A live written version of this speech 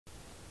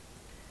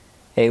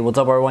Hey, what's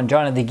up everyone?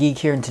 Johnny the Geek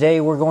here, and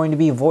today we're going to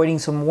be voiding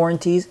some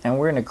warranties and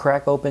we're going to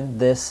crack open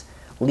this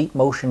Leap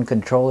Motion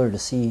controller to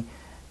see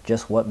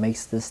just what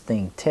makes this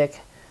thing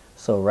tick.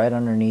 So right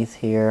underneath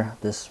here,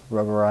 this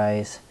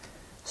rubberized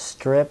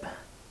strip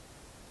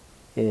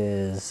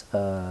is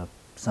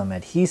some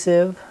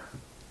adhesive.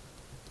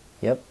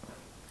 Yep.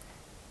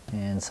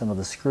 And some of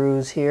the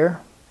screws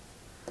here.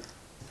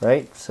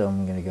 Right, so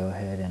I'm going to go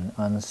ahead and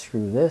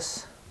unscrew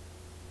this.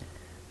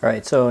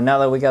 Alright, so now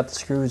that we got the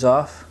screws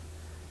off,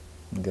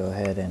 go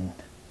ahead and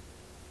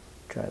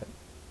try to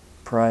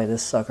pry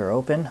this sucker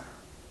open.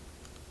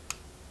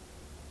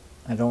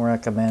 I don't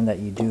recommend that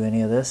you do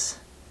any of this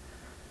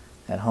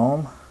at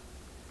home.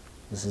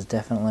 This is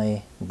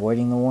definitely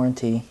voiding the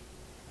warranty,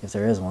 if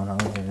there is one. I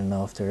don't even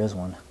know if there is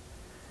one.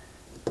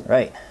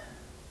 Right.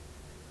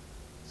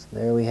 So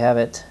there we have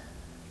it.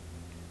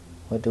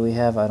 What do we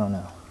have? I don't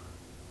know.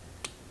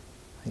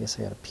 I guess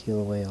I gotta peel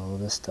away all of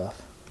this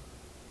stuff.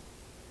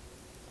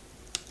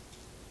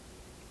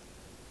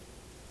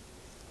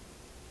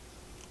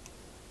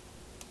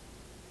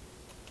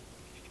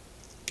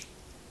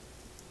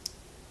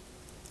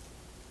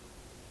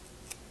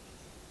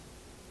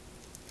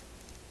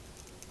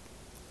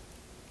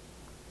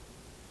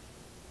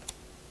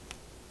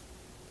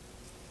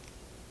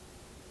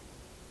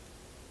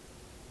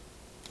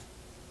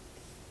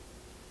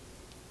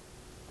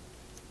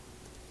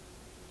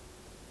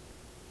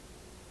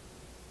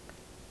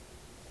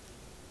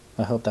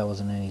 I hope that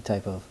wasn't any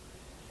type of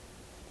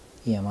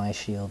EMI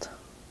shield.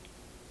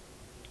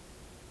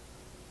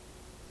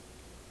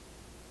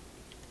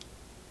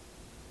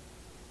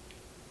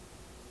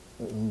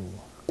 Ooh,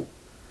 here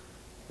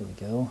we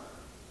go.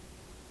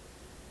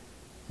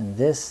 And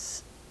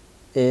this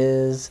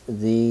is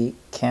the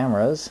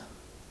cameras.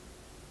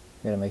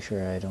 I gotta make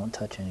sure I don't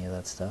touch any of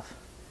that stuff.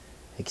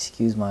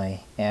 Excuse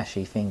my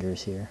ashy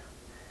fingers here.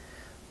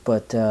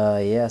 But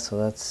yeah, so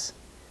that's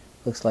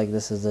looks like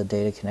this is the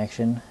data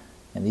connection.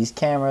 And these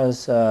cameras,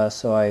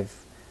 so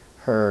I've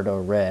heard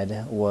or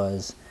read,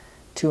 was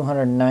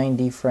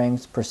 290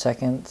 frames per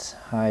second,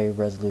 high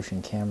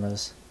resolution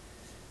cameras.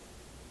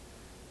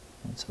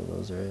 And so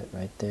those are it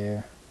right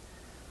there.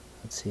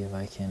 Let's see if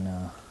I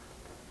can,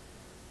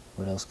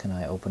 what else can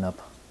I open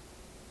up?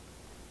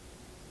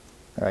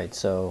 Alright,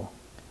 so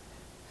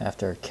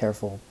after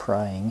careful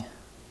prying,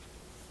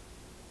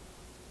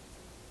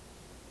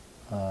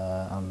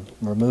 I'm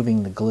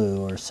removing the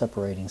glue or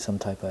separating some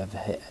type of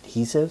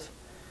adhesive.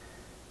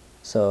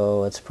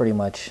 So it's pretty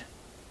much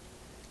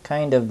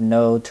kind of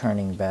no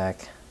turning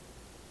back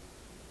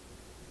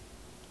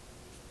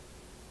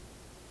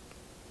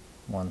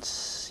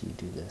once you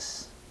do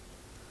this.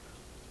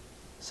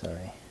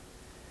 Sorry,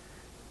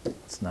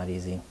 it's not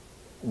easy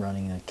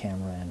running a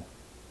camera and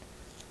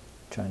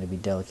trying to be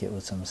delicate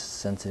with some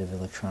sensitive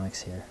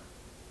electronics here.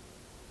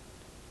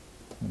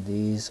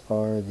 These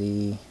are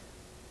the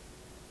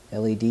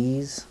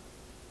LEDs,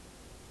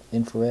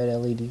 infrared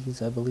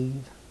LEDs, I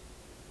believe.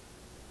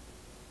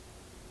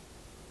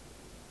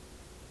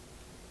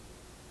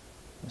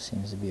 There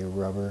seems to be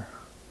a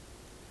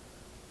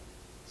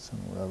some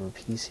rubber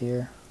piece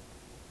here.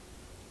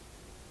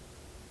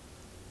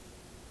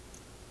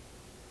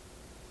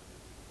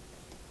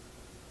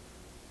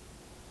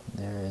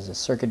 There is a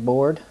circuit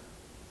board,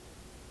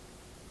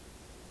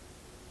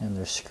 and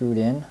they're screwed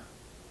in.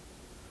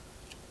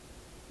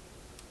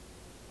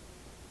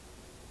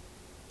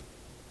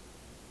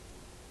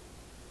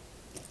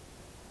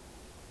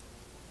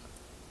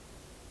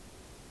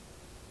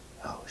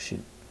 Oh shoot.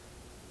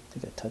 I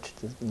think I touched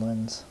the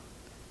lens.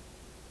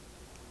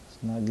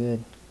 It's not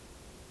good.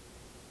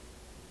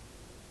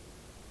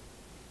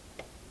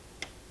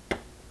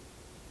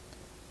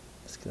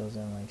 This goes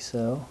in like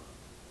so.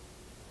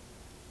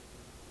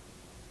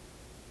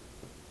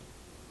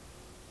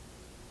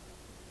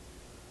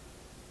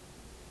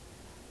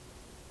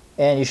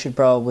 And you should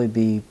probably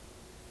be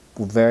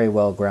very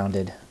well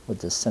grounded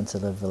with the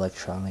sensitive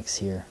electronics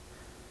here.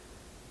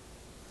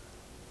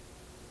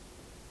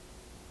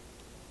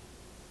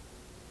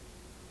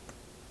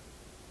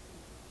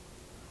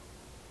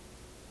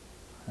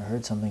 I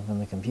heard something from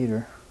the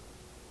computer.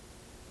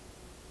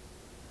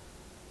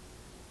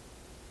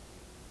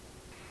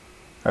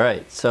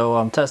 Alright, so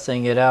I'm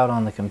testing it out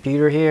on the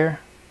computer here,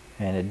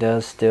 and it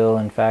does still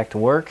in fact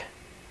work.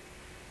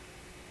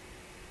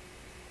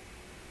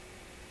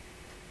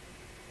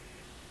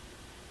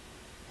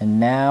 And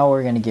now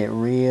we're going to get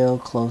real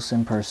close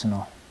and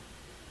personal.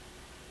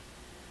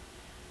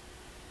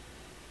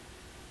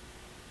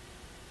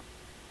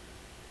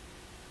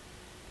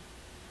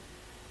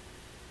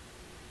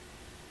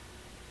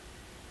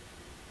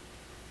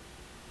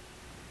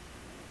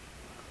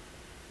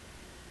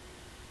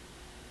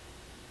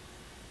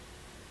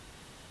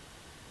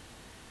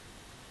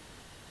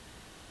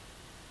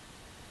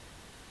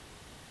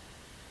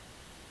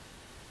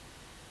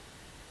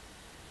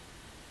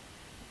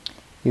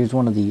 Here's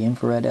one of the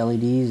infrared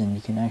LEDs, and you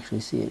can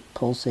actually see it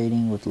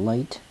pulsating with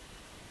light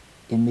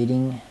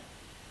emitting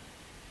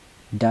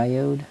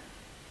diode.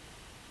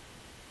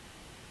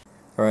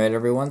 Alright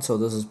everyone, so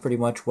this is pretty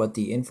much what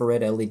the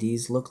infrared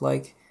LEDs look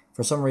like.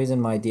 For some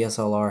reason my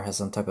DSLR has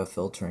some type of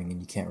filtering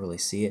and you can't really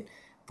see it,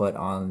 but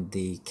on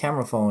the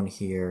camera phone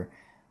here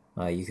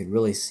you could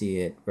really see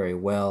it very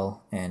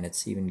well, and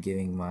it's even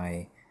giving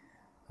my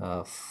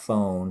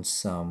phone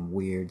some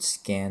weird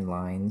scan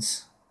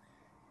lines.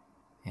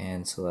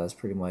 And so that's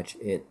pretty much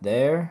it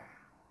there.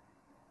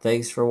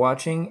 Thanks for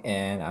watching,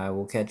 and I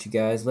will catch you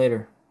guys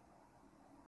later.